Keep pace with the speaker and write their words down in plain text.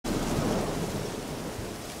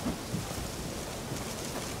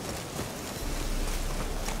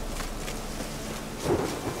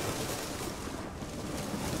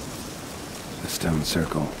stone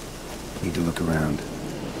circle. Need to look around.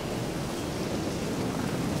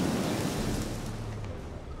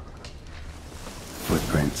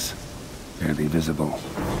 Footprints. Barely visible.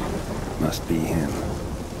 Must be him.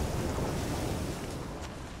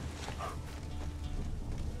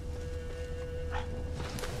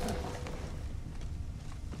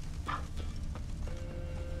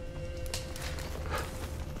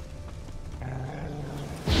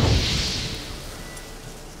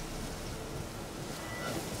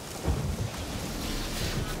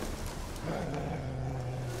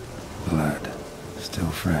 Blood. Still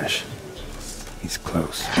fresh. He's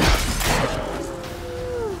close.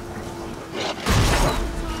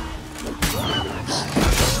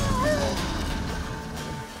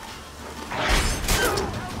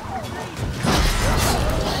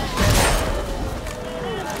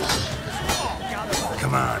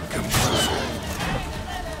 Come on, come closer.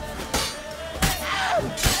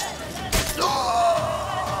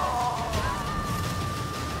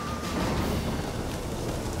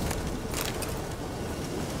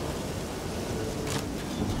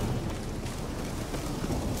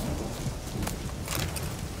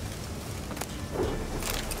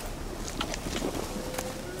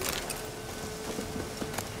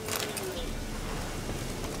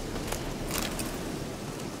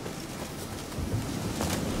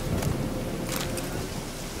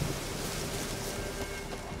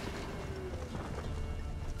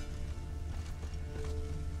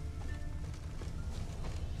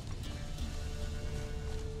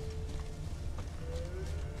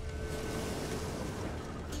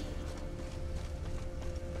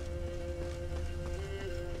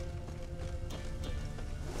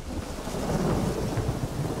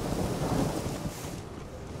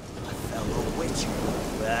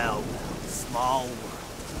 Well, small world.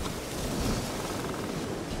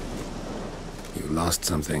 You lost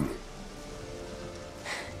something.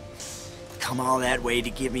 Come all that way to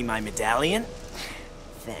give me my medallion?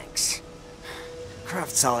 Thanks.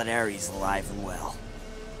 Craft Solidarity's alive and well.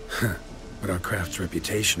 But our craft's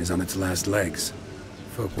reputation is on its last legs.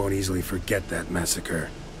 Folk won't easily forget that massacre.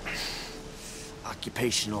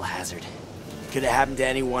 Occupational hazard. Could have happened to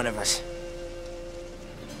any one of us.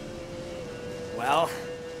 Well,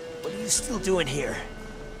 what are you still doing here?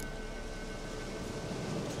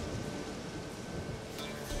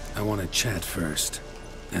 I want to chat first,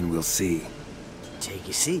 and we'll see. Take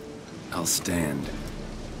your seat. I'll stand.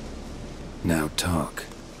 Now talk.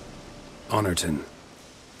 Honorton,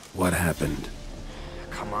 what happened?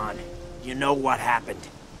 Come on. You know what happened.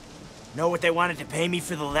 Know what they wanted to pay me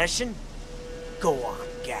for the lesson? Go on,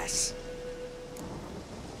 guess.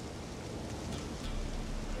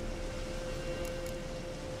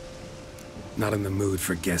 Not in the mood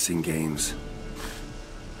for guessing games.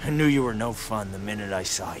 I knew you were no fun the minute I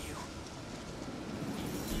saw you.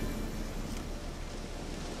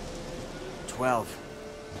 12.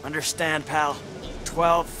 Understand, pal?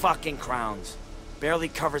 12 fucking crowns. Barely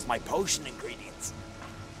covers my potion ingredients.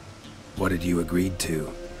 What had you agreed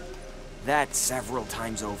to? That several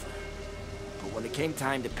times over. But when it came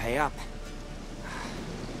time to pay up,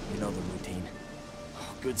 you know the routine.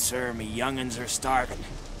 Oh, good sir, me young'uns are starving.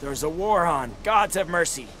 There's a war on. Gods have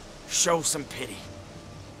mercy. Show some pity.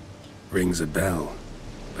 Rings a bell,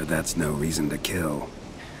 but that's no reason to kill.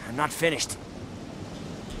 I'm not finished.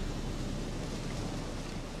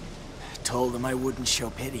 Told them I wouldn't show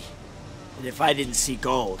pity. That if I didn't see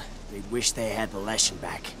gold, they'd wish they had the lesson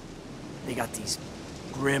back. They got these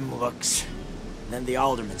grim looks. Then the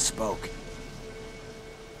alderman spoke.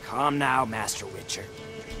 Calm now, Master Witcher.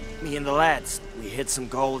 Me and the lads, we hid some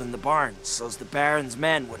gold in the barn so's the Baron's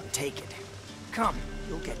men wouldn't take it. Come,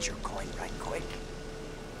 you'll get your coin right quick.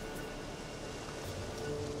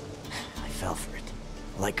 I fell for it,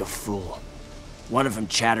 like a fool. One of them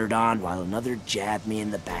chattered on while another jabbed me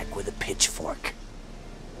in the back with a pitchfork.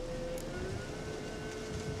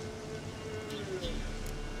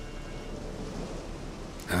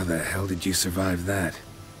 How the hell did you survive that?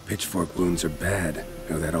 Pitchfork wounds are bad.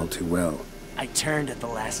 Know that all too well. I turned at the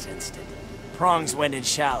last instant. Prongs went in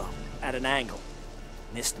shallow, at an angle.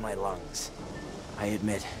 Missed my lungs. I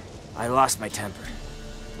admit, I lost my temper.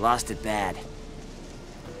 Lost it bad.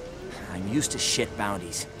 I'm used to shit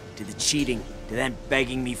bounties, to the cheating, to them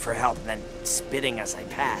begging me for help, then spitting as I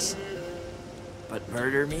pass. But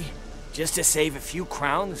murder me? Just to save a few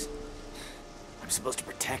crowns? I'm supposed to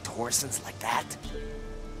protect Horsens like that?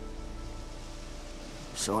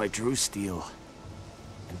 So I drew steel,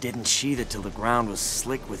 and didn't sheathe it till the ground was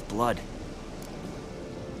slick with blood.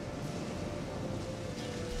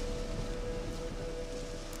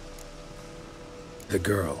 The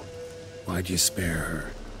girl. Why'd you spare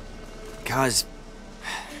her? Because...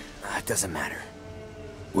 it doesn't matter.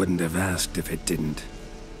 Wouldn't have asked if it didn't.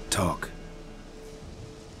 Talk.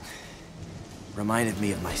 Reminded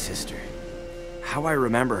me of my sister. How I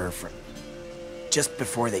remember her from... just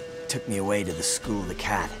before they took me away to the School of the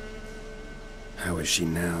Cat. How is she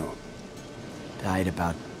now? Died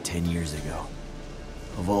about 10 years ago.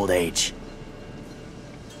 Of old age.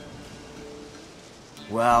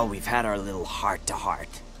 Well, we've had our little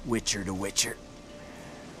heart-to-heart. Witcher to Witcher.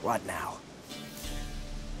 What now?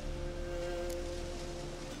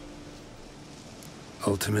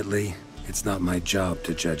 Ultimately, it's not my job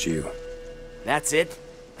to judge you. That's it?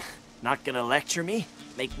 Not gonna lecture me?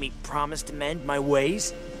 Make me promise to mend my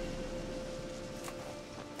ways?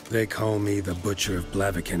 They call me the Butcher of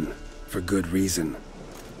Blaviken, for good reason.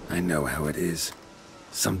 I know how it is.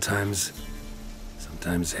 Sometimes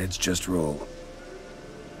heads just roll.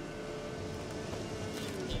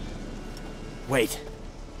 Wait.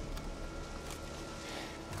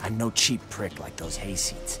 I'm no cheap prick like those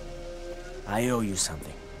hayseeds. I owe you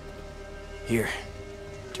something. Here,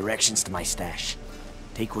 directions to my stash.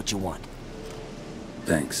 Take what you want.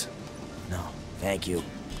 Thanks. No, thank you.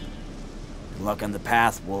 Good luck on the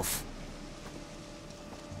path, Wolf.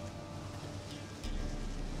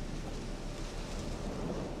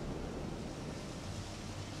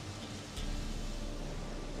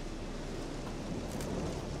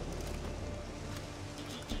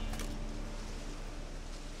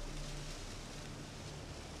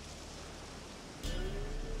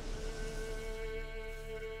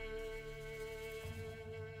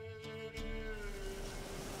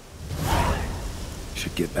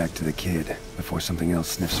 Should get back to the kid before something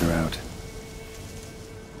else sniffs her out.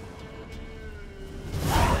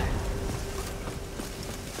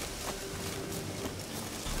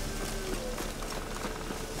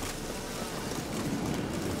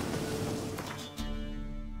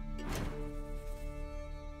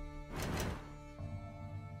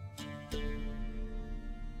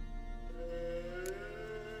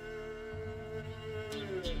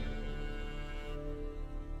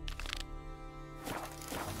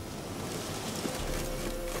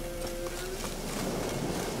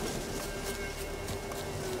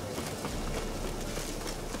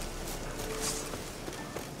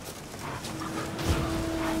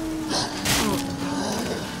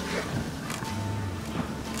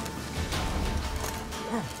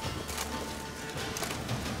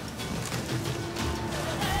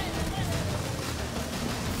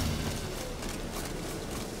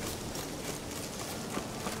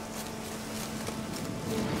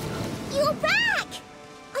 You're back!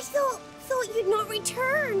 I thought you'd not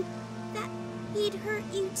return. That he'd hurt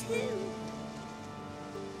you too.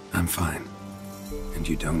 I'm fine. And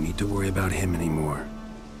you don't need to worry about him anymore.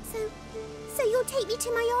 So you'll take me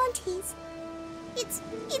to my auntie's? It's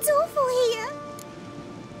awful here.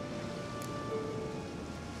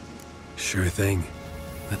 Sure thing.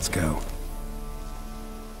 Let's go.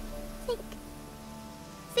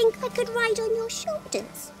 Think I could ride on your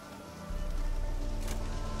shoulders?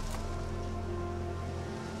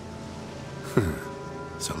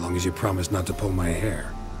 So long as you promise not to pull my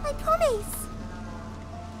hair. I promise.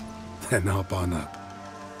 Then hop on up.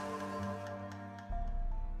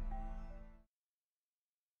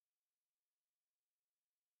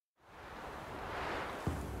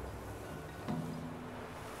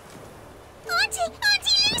 Auntie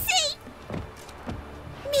Lucy!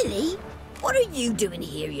 Millie, what are you doing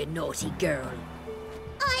here, you naughty girl?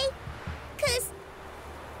 'Cause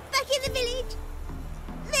back in the village,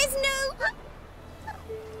 there's no...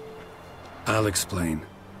 I'll explain.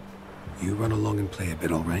 You run along and play a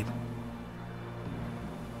bit, all right?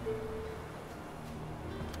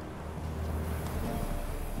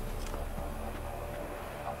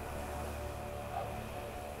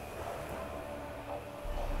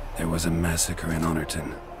 There was a massacre in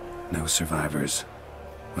Honorton. No survivors.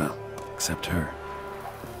 Well, except her.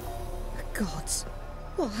 The gods,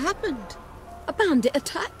 what happened? A bandit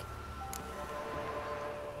attack?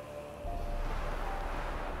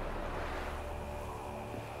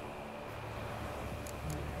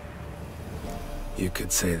 You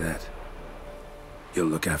could say that. You'll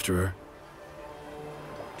look after her?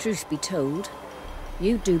 Truth be told,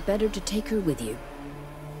 you'd do better to take her with you.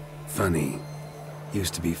 Funny.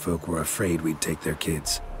 Used to be folk were afraid we'd take their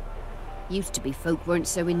kids. Used to be folk weren't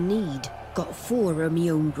so in need. Got 4 of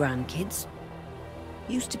me own grandkids.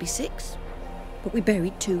 Used to be 6, but we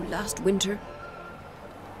buried 2 last winter.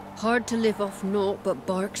 Hard to live off naught but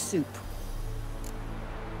bark soup.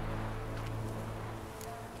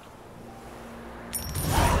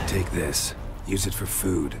 Take this. Use it for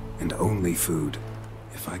food, and only food.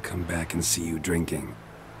 If I come back and see you drinking,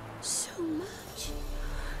 So much.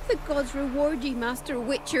 The gods reward ye, Master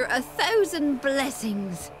Witcher, 1,000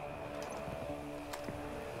 blessings.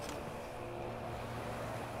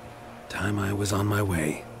 Time I was on my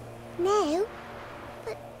way. No?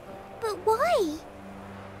 But why?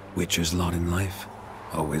 Witcher's lot in life.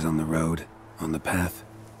 Always on the road, on the path.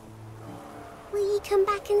 Will you come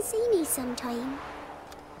back and see me sometime?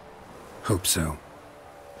 Hope so.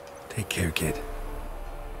 Take care, kid.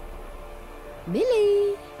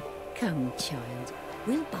 Millie! Come, child.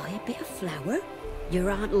 We'll buy a bit of flour. Your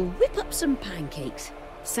aunt'll whip up some pancakes.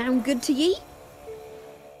 Sound good to ye?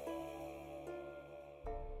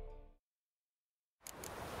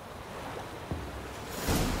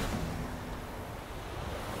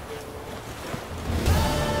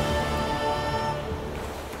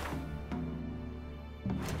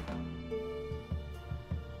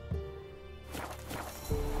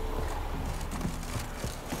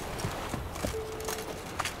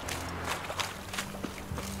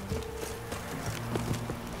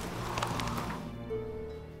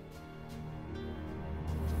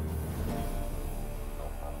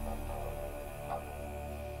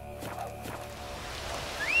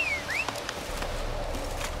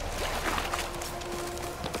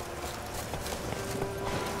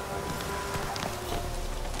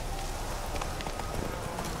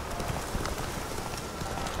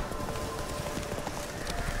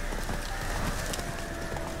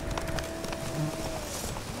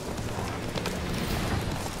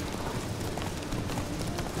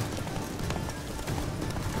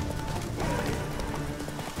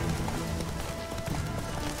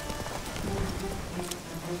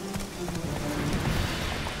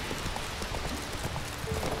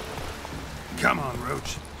 Come on,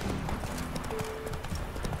 Roach.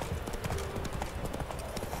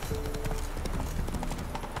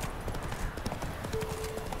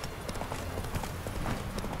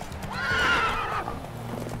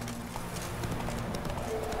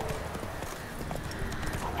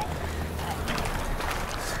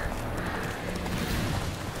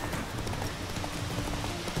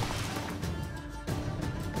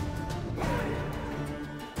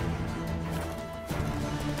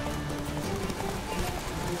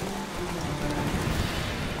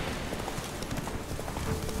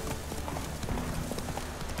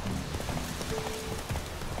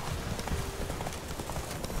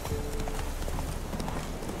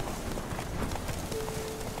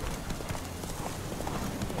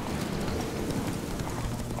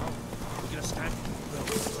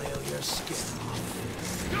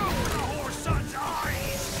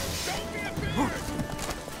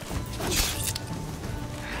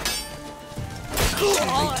 Too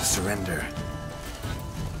late to surrender.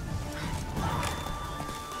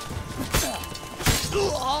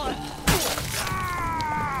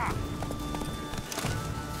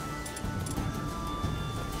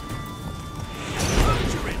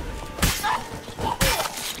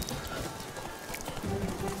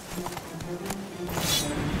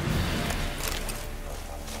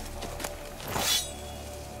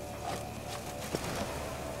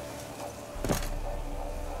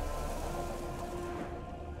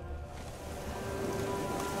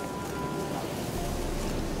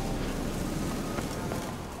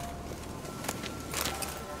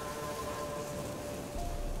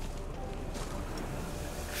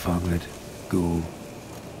 Foglet, Ghoul,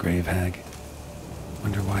 Grave Hag.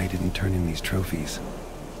 Wonder why he didn't turn in these trophies.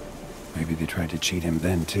 Maybe they tried to cheat him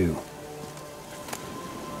then, too.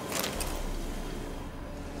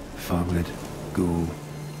 Foglet, Ghoul,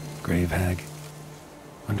 Grave Hag.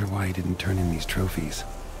 Wonder why he didn't turn in these trophies.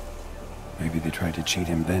 Maybe they tried to cheat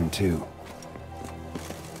him then, too.